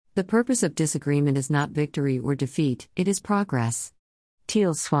The purpose of disagreement is not victory or defeat, it is progress.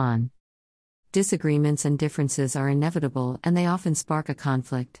 Teal Swan. Disagreements and differences are inevitable and they often spark a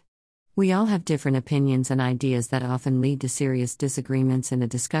conflict. We all have different opinions and ideas that often lead to serious disagreements in a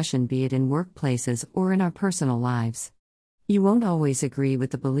discussion, be it in workplaces or in our personal lives. You won't always agree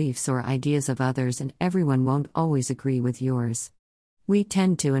with the beliefs or ideas of others, and everyone won't always agree with yours. We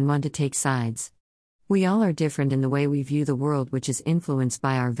tend to and want to take sides. We all are different in the way we view the world, which is influenced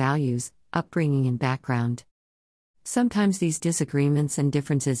by our values, upbringing, and background. Sometimes these disagreements and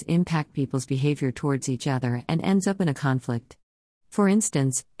differences impact people's behavior towards each other and ends up in a conflict. For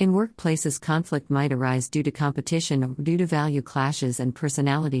instance, in workplaces, conflict might arise due to competition or due to value clashes and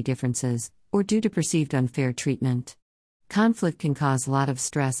personality differences, or due to perceived unfair treatment. Conflict can cause a lot of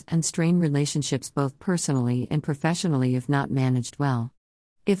stress and strain relationships both personally and professionally if not managed well.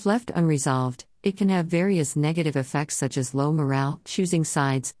 If left unresolved, it can have various negative effects such as low morale, choosing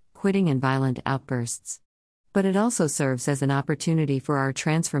sides, quitting, and violent outbursts. But it also serves as an opportunity for our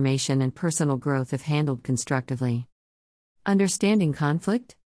transformation and personal growth if handled constructively. Understanding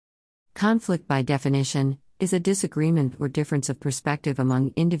conflict? Conflict, by definition, is a disagreement or difference of perspective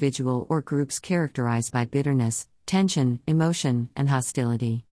among individual or groups characterized by bitterness, tension, emotion, and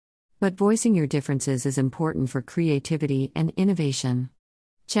hostility. But voicing your differences is important for creativity and innovation.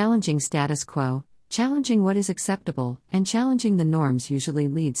 Challenging status quo, challenging what is acceptable, and challenging the norms usually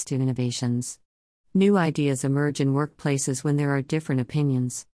leads to innovations. New ideas emerge in workplaces when there are different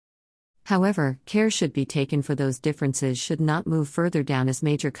opinions. However, care should be taken, for those differences should not move further down as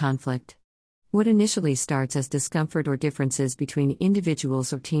major conflict. What initially starts as discomfort or differences between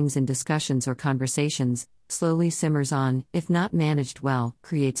individuals or teams in discussions or conversations, slowly simmers on, if not managed well,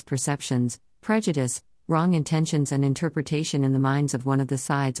 creates perceptions, prejudice, wrong intentions, and interpretation in the minds of one of the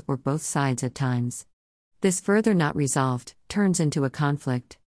sides or both sides at times. This, further not resolved, turns into a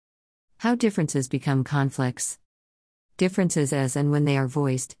conflict. How differences become conflicts. Differences, as and when they are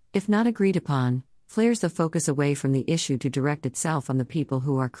voiced, if not agreed upon, flares the focus away from the issue to direct itself on the people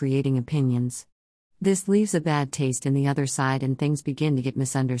who are creating opinions. This leaves a bad taste in the other side and things begin to get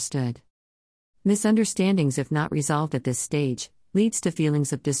misunderstood. Misunderstandings, if not resolved at this stage, leads to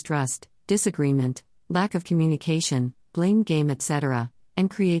feelings of distrust, disagreement, lack of communication, blame game, etc., and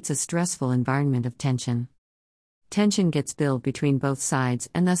creates a stressful environment of tension. Tension gets built between both sides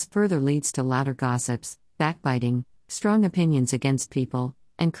and thus further leads to louder gossips, backbiting, strong opinions against people,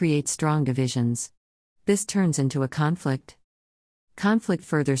 and creates strong divisions. This turns into a conflict. Conflict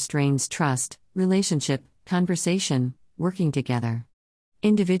further strains trust, relationship, conversation, working together.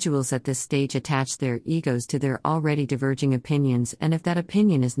 Individuals at this stage attach their egos to their already diverging opinions, and if that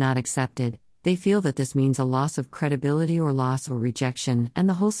opinion is not accepted, they feel that this means a loss of credibility or loss or rejection, and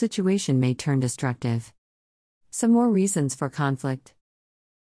the whole situation may turn destructive. Some more reasons for conflict.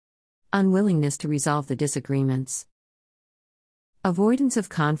 Unwillingness to resolve the disagreements. Avoidance of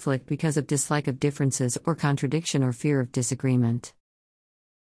conflict because of dislike of differences or contradiction or fear of disagreement.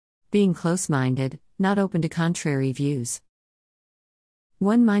 Being close-minded, not open to contrary views.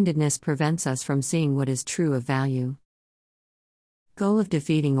 One-mindedness prevents us from seeing what is true of value. Goal of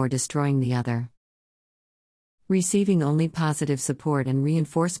defeating or destroying the other. Receiving only positive support and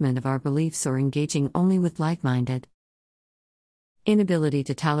reinforcement of our beliefs or engaging only with like-minded. Inability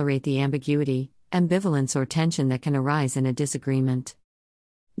to tolerate the ambiguity, ambivalence, or tension that can arise in a disagreement.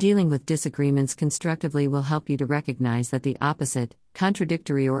 Dealing with disagreements constructively will help you to recognize that the opposite,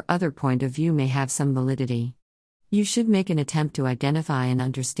 contradictory, or other point of view may have some validity. You should make an attempt to identify and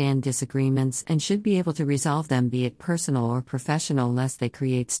understand disagreements and should be able to resolve them, be it personal or professional, lest they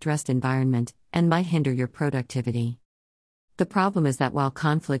create stressed environment and might hinder your productivity. The problem is that while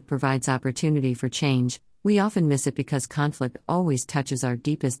conflict provides opportunity for change, we often miss it because conflict always touches our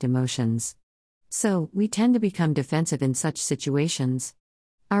deepest emotions. So, we tend to become defensive in such situations.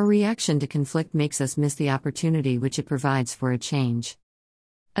 Our reaction to conflict makes us miss the opportunity which it provides for a change.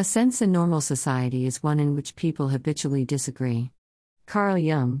 A sense in normal society is one in which people habitually disagree. Carl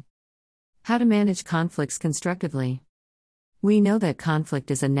Jung. How to manage conflicts constructively. We know that conflict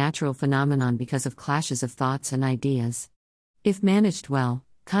is a natural phenomenon because of clashes of thoughts and ideas. If managed well,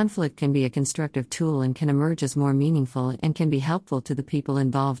 conflict can be a constructive tool and can emerge as more meaningful and can be helpful to the people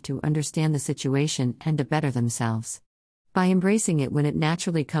involved to understand the situation and to better themselves. By embracing it when it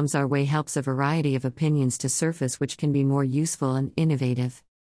naturally comes our way helps a variety of opinions to surface which can be more useful and innovative.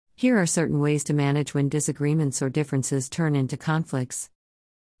 Here are certain ways to manage when disagreements or differences turn into conflicts.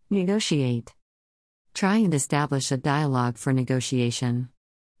 Negotiate. Try and establish a dialogue for negotiation.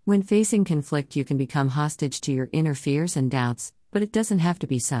 When facing conflict, you can become hostage to your inner fears and doubts, but it doesn't have to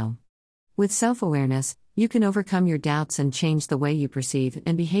be so. With self awareness, you can overcome your doubts and change the way you perceive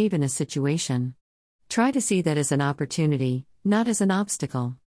and behave in a situation. Try to see that as an opportunity, not as an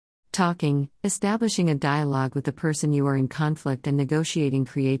obstacle. Talking, establishing a dialogue with the person you are in conflict and negotiating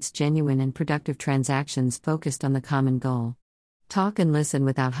creates genuine and productive transactions focused on the common goal. Talk and listen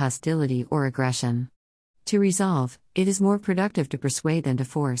without hostility or aggression. To resolve, it is more productive to persuade than to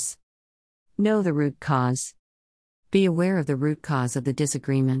force. Know the root cause. Be aware of the root cause of the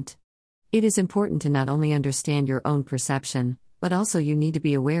disagreement. It is important to not only understand your own perception, but also you need to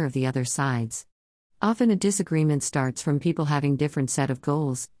be aware of the other side's. Often a disagreement starts from people having different set of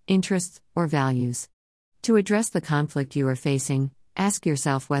goals, interests, or values. To address the conflict you are facing, ask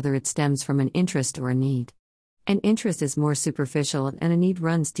yourself whether it stems from an interest or a need. An interest is more superficial and a need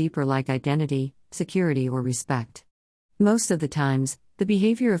runs deeper, like identity, security, or respect. Most of the times, the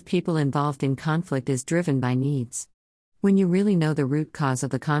behavior of people involved in conflict is driven by needs. When you really know the root cause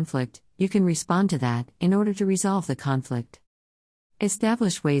of the conflict, you can respond to that in order to resolve the conflict.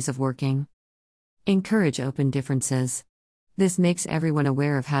 Establish ways of working. Encourage open differences. This makes everyone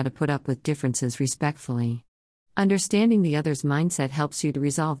aware of how to put up with differences respectfully. Understanding the other's mindset helps you to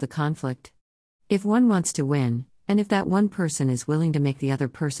resolve the conflict. If one wants to win, and if that one person is willing to make the other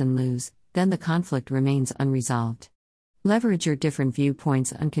person lose, then the conflict remains unresolved. Leverage your different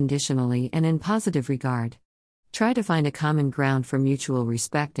viewpoints unconditionally and in positive regard. Try to find a common ground for mutual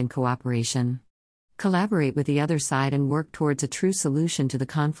respect and cooperation. Collaborate with the other side and work towards a true solution to the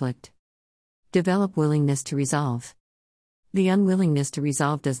conflict. Develop willingness to resolve. The unwillingness to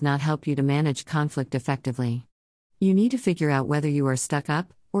resolve does not help you to manage conflict effectively. You need to figure out whether you are stuck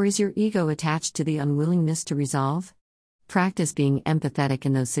up, or is your ego attached to the unwillingness to resolve? Practice being empathetic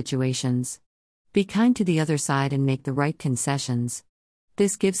in those situations. Be kind to the other side and make the right concessions.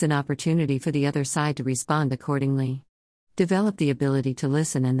 This gives an opportunity for the other side to respond accordingly. Develop the ability to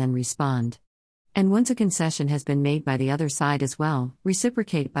listen and then respond. And once a concession has been made by the other side as well,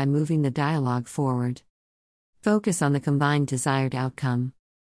 reciprocate by moving the dialogue forward. Focus on the combined desired outcome.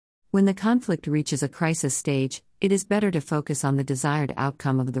 When the conflict reaches a crisis stage, it is better to focus on the desired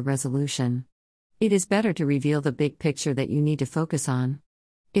outcome of the resolution. It is better to reveal the big picture that you need to focus on.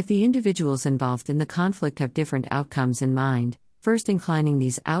 If the individuals involved in the conflict have different outcomes in mind, first inclining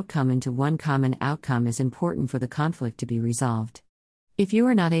these outcomes into one common outcome is important for the conflict to be resolved. If you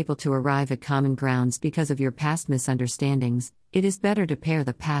are not able to arrive at common grounds because of your past misunderstandings, it is better to pair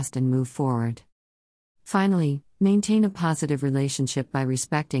the past and move forward. Finally, maintain a positive relationship by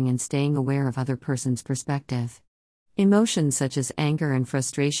respecting and staying aware of other person's perspective. Emotions such as anger and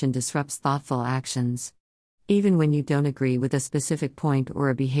frustration disrupts thoughtful actions. Even when you don't agree with a specific point or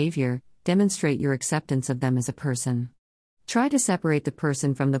a behavior, demonstrate your acceptance of them as a person. Try to separate the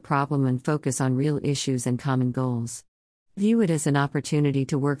person from the problem and focus on real issues and common goals. View it as an opportunity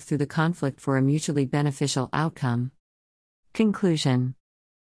to work through the conflict for a mutually beneficial outcome. Conclusion.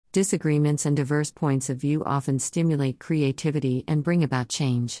 Disagreements and diverse points of view often stimulate creativity and bring about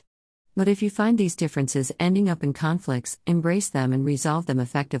change. But if you find these differences ending up in conflicts, embrace them and resolve them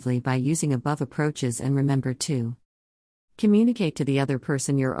effectively by using above approaches, and remember to communicate to the other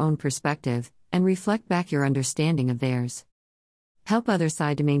person your own perspective, and reflect back your understanding of theirs. Help other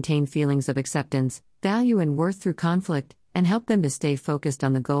side to maintain feelings of acceptance, value and worth through conflict, and help them to stay focused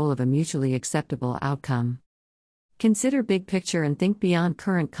on the goal of a mutually acceptable outcome. Consider big picture and think beyond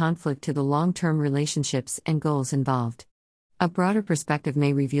current conflict to the long-term relationships and goals involved. A broader perspective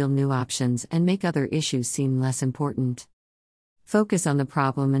may reveal new options and make other issues seem less important. Focus on the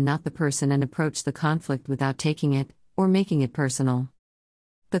problem and not the person, and approach the conflict without taking it or making it personal.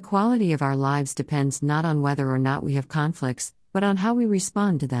 The quality of our lives depends not on whether or not we have conflicts, but on how we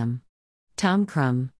respond to them. Tom Crum.